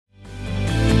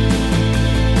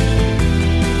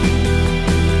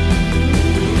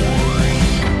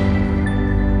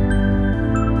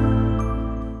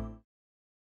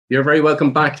You're very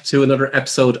welcome back to another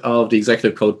episode of the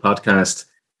Executive Code Podcast,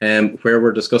 where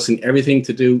we're discussing everything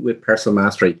to do with personal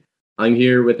mastery. I'm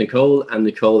here with Nicole, and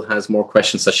Nicole has more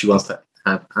questions that she wants to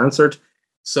have answered.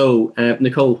 So,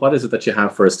 Nicole, what is it that you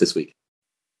have for us this week?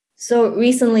 So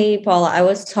recently, Paula, I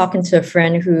was talking to a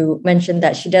friend who mentioned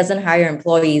that she doesn't hire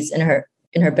employees in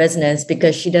her business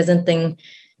because she doesn't think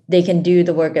they can do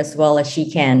the work as well as she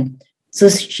can. So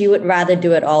she would rather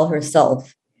do it all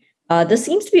herself. This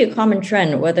seems to be a common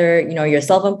trend, whether you're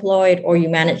self-employed or you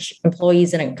manage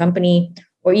employees in a company,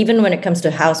 or even when it comes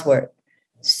to housework.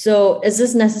 So is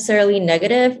this necessarily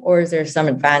negative, or is there some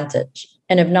advantage?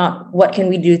 And if not, what can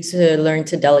we do to learn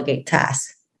to delegate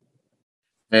tasks?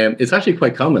 It's actually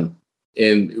quite common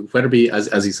in whether it be,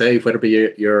 as you say, whether it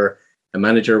be you're a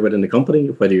manager within the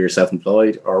company, whether you're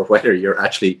self-employed, or whether you're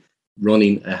actually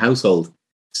running a household.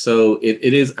 So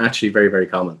it is actually very, very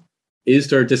common. Is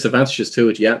there disadvantages to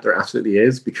it? Yeah, there absolutely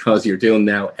is, because you're doing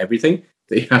now everything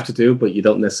that you have to do, but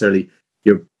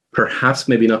you're perhaps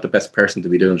maybe not the best person to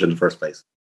be doing it in the first place.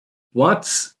 What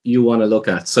you want to look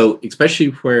at, so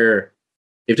especially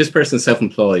if this person is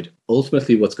self-employed,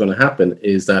 ultimately what's going to happen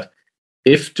is that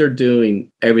if they're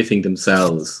doing everything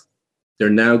themselves,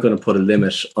 they're now going to put a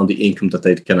limit on the income that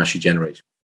they can actually generate,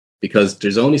 because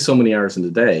there's only so many hours in the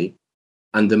day,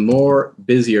 and the more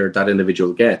busier that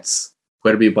individual gets,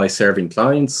 whether it be by serving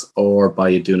clients or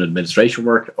by doing administration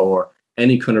work or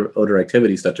any kind of other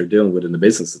activities that they're doing within the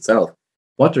business itself,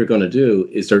 what they're going to do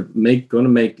is they're going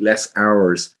to make less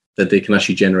hours that they can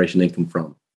actually generate an income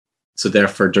from. So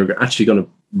therefore, they're actually going to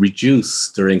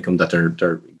reduce their income that they're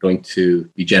going to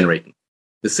be generating.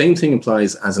 The same thing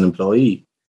applies as an employee.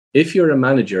 If you're a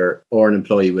manager or an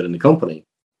employee within a company,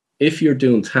 if you're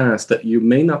doing tasks that you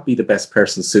may not be the best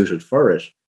person suited for it,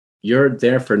 you're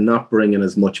therefore not bringing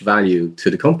as much value to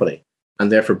the company.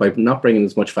 And therefore, by not bringing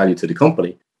as much value to the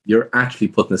company, you're actually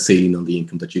putting a ceiling on the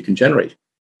income that you can generate.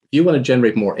 If you want to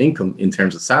generate more income in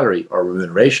terms of salary or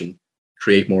remuneration,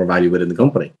 create more value within the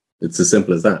company. It's as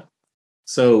simple as that.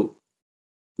 So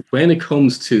when it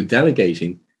comes to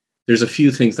delegating, there's a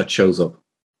few things that shows up.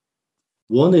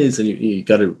 One is, and you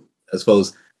got to, I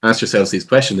suppose, ask yourselves these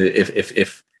questions,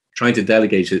 if trying to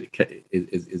delegate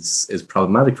is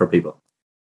problematic for people.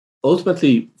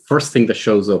 Ultimately, first thing that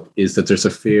shows up is that there's a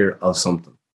fear of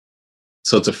something.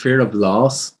 So it's a fear of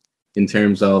loss in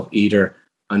terms of either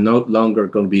I'm no longer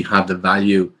going to have the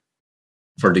value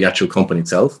for the actual company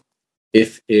itself.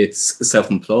 If it's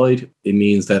self-employed, it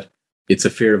means that it's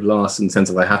a fear of loss in the sense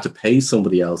of I have to pay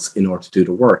somebody else in order to do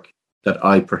the work that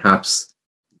I perhaps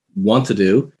want to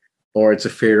do, or it's a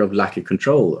fear of lack of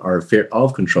control or a fear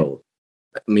of control,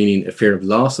 meaning a fear of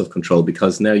loss of control,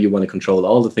 because now you want to control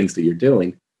all the things that you're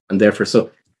doing. And therefore, so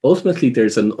ultimately,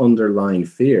 there's an underlying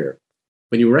fear.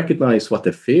 When you recognize what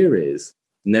the fear is,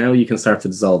 now you can start to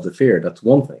dissolve the fear. That's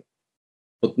one thing.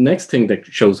 But the next thing that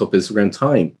shows up is around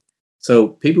time. So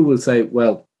people will say,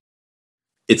 well,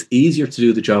 it's easier to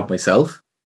do the job myself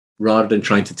rather than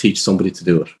trying to teach somebody to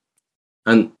do it.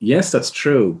 And yes, that's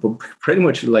true. But pretty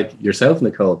much like yourself,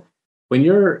 Nicole, when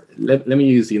let me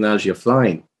use the analogy of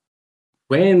flying.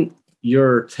 When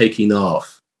you're taking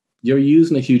off, you're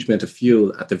using a huge amount of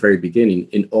fuel at the very beginning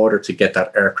in order to get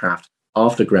that aircraft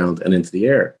off the ground and into the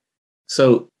air.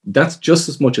 So that's just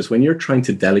as much as when you're trying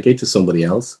to delegate to somebody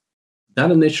else, that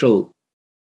initial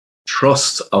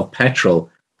trust of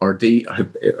petrol or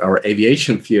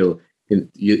aviation fuel,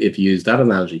 if you use that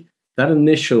analogy, that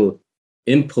initial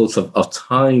impulse of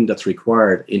time that's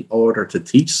required in order to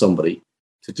teach somebody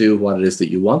to do what it is that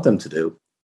you want them to do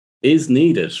is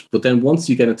needed. But then once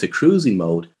you get into cruising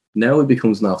mode, now it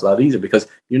becomes an awful lot easier, because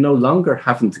you're no longer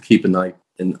having to keep an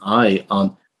eye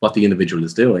on what the individual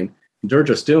is doing. They're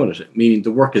just doing it, meaning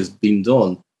the work is being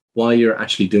done while you're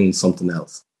actually doing something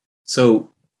else. So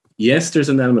yes, there's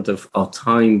an element of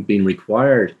time being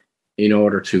required in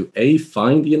order to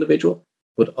find the individual,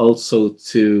 but also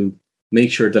to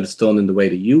make sure that it's done in the way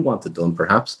that you want it done,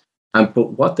 perhaps.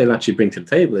 But what they'll actually bring to the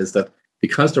table is that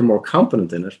because they're more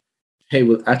competent in it, they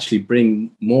will actually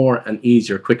bring more and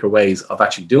easier, quicker ways of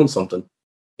actually doing something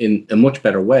in a much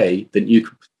better way than you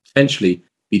could potentially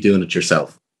be doing it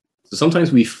yourself. So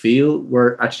sometimes we feel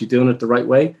we're actually doing it the right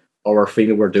way, or we're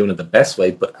feeling we're doing it the best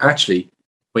way. But actually,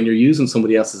 when you're using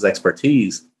somebody else's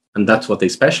expertise and that's what they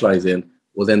specialize in,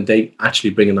 well, then they actually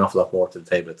bring an awful lot more to the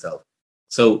table itself.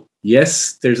 So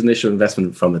yes, there's initial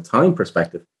investment from a time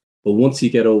perspective, but once you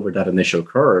get over that initial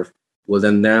curve, well,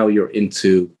 then now you're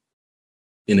into,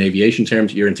 in aviation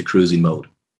terms, you're into cruising mode.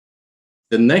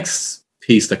 The next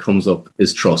piece that comes up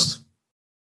is trust.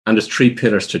 And there's three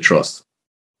pillars to trust.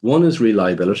 One is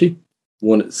reliability,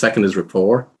 second is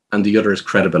rapport, and the other is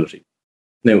credibility.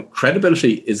 Now,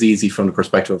 credibility is easy from the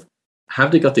perspective of,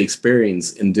 have they got the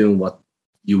experience in doing what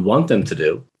you want them to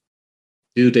do?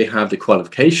 Do they have the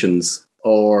qualifications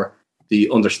or the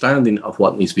understanding of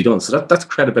what needs to be done? So that's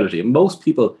credibility. And most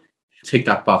people tick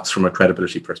that box from a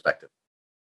credibility perspective.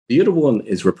 The other one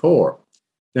is rapport.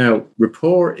 Now,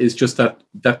 rapport is just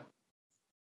that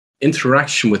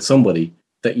interaction with somebody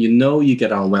that you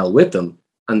get on well with them,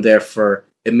 and therefore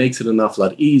it makes it an awful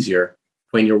lot easier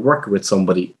when you're working with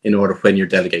somebody in order when you're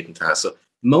delegating tasks. So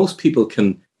most people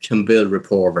can build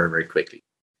rapport very, very quickly.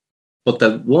 But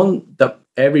the one that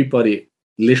everybody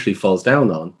literally falls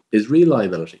down on is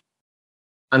reliability.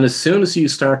 And as soon as you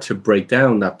start to break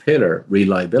down that pillar,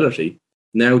 reliability,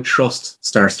 now trust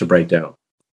starts to break down.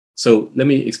 So let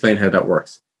me explain how that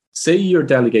works. Say you're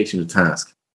delegating a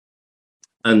task,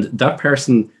 and that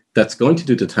person that's going to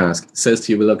do the task says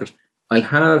to you, well, look, I'll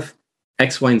have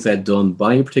X, Y, and Z done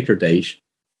by a particular date,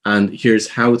 and here's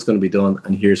how it's going to be done,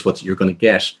 and here's what you're going to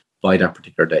get by that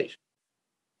particular date.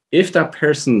 If that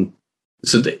person,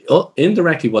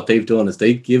 indirectly what they've done is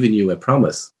they've given you a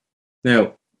promise.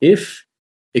 Now, if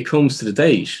it comes to the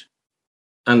date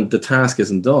and the task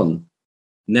isn't done,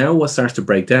 now what starts to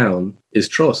break down is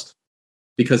trust.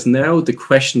 Because now the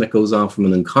question that goes on from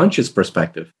an unconscious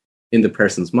perspective in the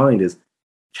person's mind is,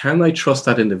 can I trust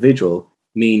that individual?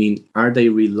 Meaning, are they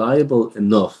reliable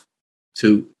enough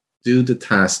to do the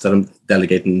task that I'm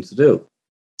delegating them to do?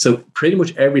 So pretty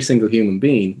much every single human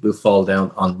being will fall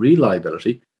down on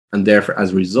reliability, and therefore,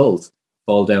 as a result,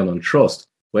 fall down on trust.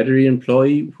 Whether you're an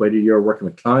employee, whether you're working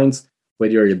with clients,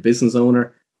 whether you're a business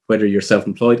owner, whether you're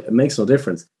self-employed, it makes no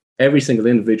difference. Every single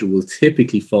individual will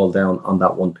typically fall down on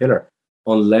that one pillar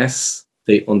unless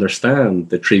they understand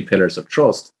the 3 pillars of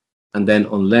trust, and then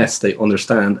unless they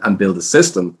understand and build a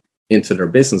system into their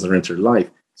business or into their life,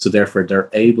 so therefore they're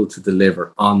able to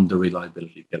deliver on the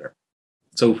reliability pillar.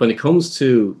 So when it comes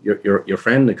to your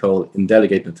friend Nicole in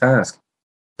delegating a task,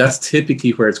 that's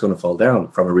typically where it's going to fall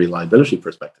down from a reliability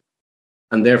perspective.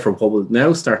 And therefore what will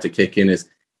now start to kick in is,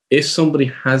 if somebody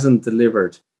hasn't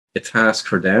delivered a task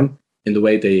for them in the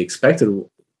way they expected it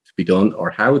to be done, or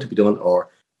how it to be done, or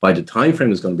by the time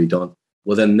frame is going to be done,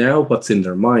 well, then now what's in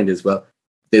their mind is, well,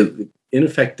 they'll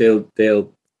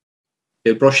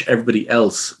brush everybody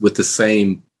else with the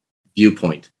same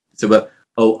viewpoint. So, well,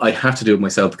 oh, I have to do it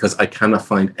myself because I cannot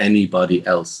find anybody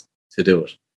else to do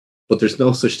it. But there's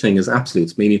no such thing as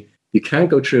absolutes, meaning you can't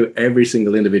go through every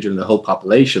single individual in the whole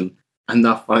population and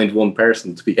not find one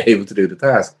person to be able to do the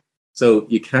task. So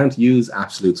you can't use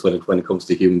absolutes when it comes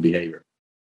to human behavior.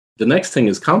 The next thing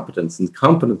is competence, and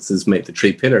competence is made the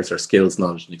 3 pillars are skills,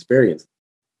 knowledge, and experience.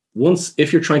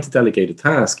 If you're trying to delegate a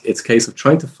task, it's a case of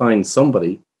trying to find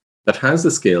somebody that has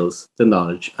the skills, the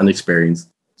knowledge, and experience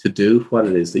to do what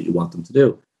it is that you want them to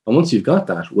do. And once you've got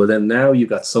that, well, then now you've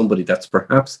got somebody that's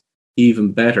perhaps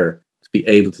even better to be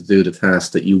able to do the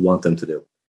task that you want them to do.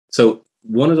 So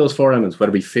one of those 4 elements,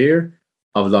 whether it be fear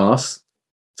of loss,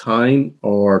 time,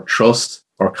 or trust,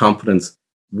 or confidence,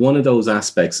 one of those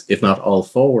aspects, if not all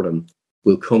 4 of them,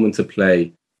 will come into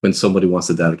play when somebody wants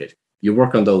to delegate. You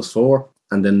work on those 4,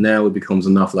 and then now it becomes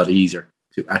an awful lot easier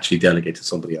to actually delegate to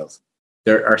somebody else.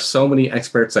 There are so many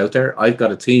experts out there. I've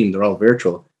got a team, they're all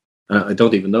virtual. I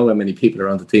don't even know how many people are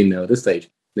on the team now at this stage.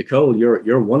 Nicole,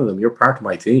 you're one of them. You're part of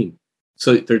my team.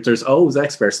 So there's always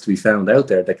experts to be found out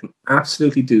there that can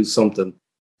absolutely do something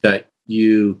that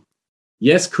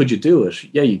could you do it?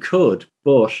 Yeah, you could,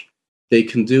 but they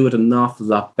can do it an awful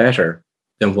lot better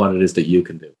than what it is that you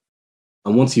can do.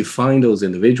 And once you find those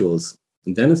individuals,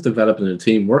 and then it's developing a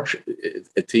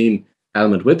team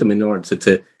element with them in order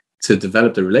to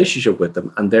develop the relationship with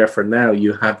them. And therefore now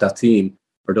you have that team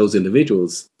or those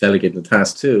individuals delegating the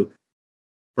task to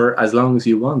for as long as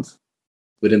you want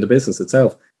within the business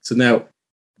itself. So now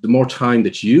the more time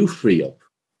that you free up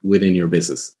within your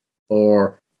business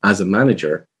or as a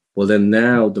manager, well, then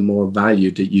now the more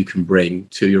value that you can bring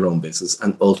to your own business.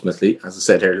 And ultimately, as I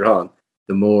said earlier on,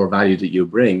 the more value that you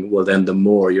bring, well, then the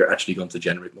more you're actually going to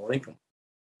generate more income.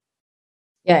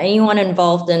 Yeah, anyone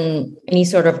involved in any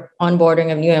sort of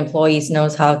onboarding of new employees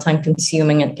knows how time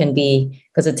consuming it can be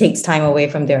because it takes time away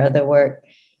from their other work.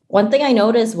 One thing I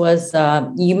noticed was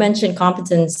you mentioned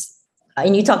competence,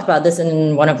 and you talked about this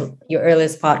in one of your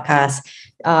earliest podcasts.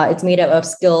 It's made up of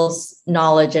skills,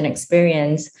 knowledge, and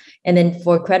experience. And then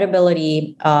for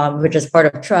credibility, which is part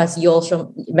of trust, you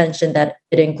also mentioned that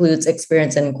it includes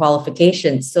experience and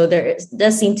qualifications. So there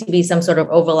does seem to be some sort of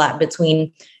overlap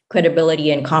between credibility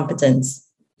and competence.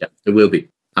 Yeah, it will be.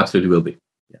 Absolutely will be.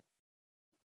 Yeah.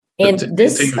 And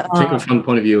this take it from the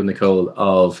point of view,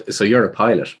 Nicole, so you're a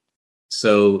pilot.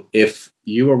 So if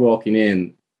you are walking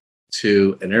in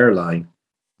to an airline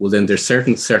well, then there's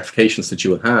certain certifications that you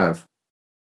will have,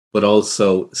 but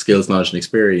also skills, knowledge, and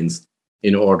experience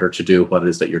in order to do what it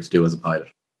is that you're to do as a pilot.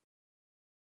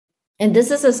 And this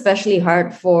is especially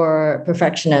hard for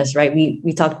perfectionists, right?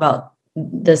 We talked about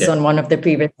this on one of the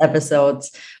previous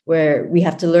episodes, where we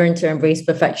have to learn to embrace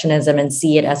perfectionism and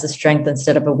see it as a strength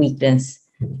instead of a weakness.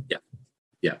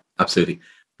 Yeah, absolutely.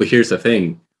 But here's the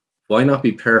thing. Why not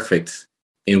be perfect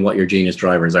in what your genius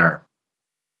drivers are,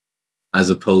 as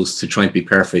opposed to trying to be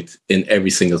perfect in every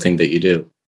single thing that you do?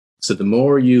 So the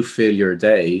more you fill your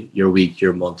day, your week,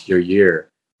 your month, your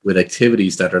year with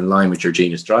activities that are in line with your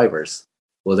genius drivers,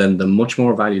 well, then the much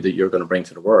more value that you're going to bring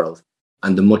to the world,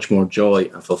 and the much more joy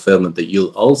and fulfillment that you'll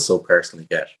also personally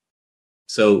get.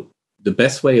 So the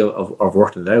best way of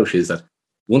working it out is that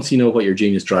once you know what your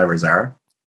genius drivers are,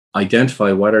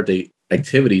 identify what are the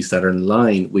activities that are in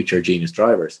line with your genius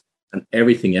drivers, and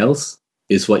everything else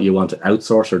is what you want to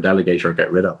outsource or delegate or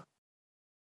get rid of.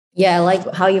 Yeah, I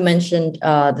like how you mentioned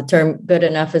the term good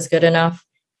enough is good enough,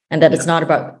 and that it's not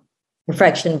about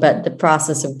perfection, but the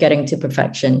process of getting to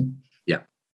perfection.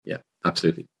 Yeah,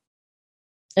 absolutely.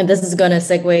 And this is going to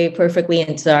segue perfectly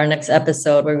into our next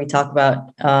episode, where we talk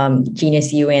about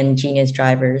Genius U and Genius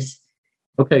drivers.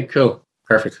 Okay, cool.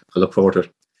 Perfect. I look forward to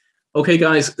it. Okay,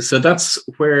 guys. So that's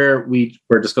where we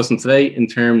were discussing today in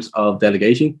terms of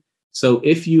delegating. So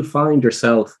if you find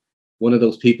yourself one of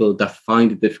those people that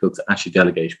find it difficult to actually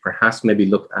delegate, perhaps maybe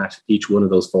look at each one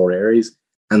of those 4 areas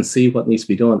and see what needs to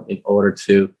be done in order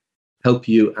to help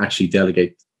you actually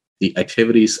delegate the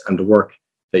activities and the work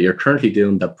that you're currently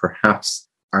doing that perhaps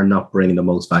are not bringing the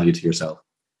most value to yourself.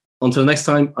 Until next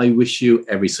time, I wish you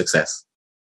every success.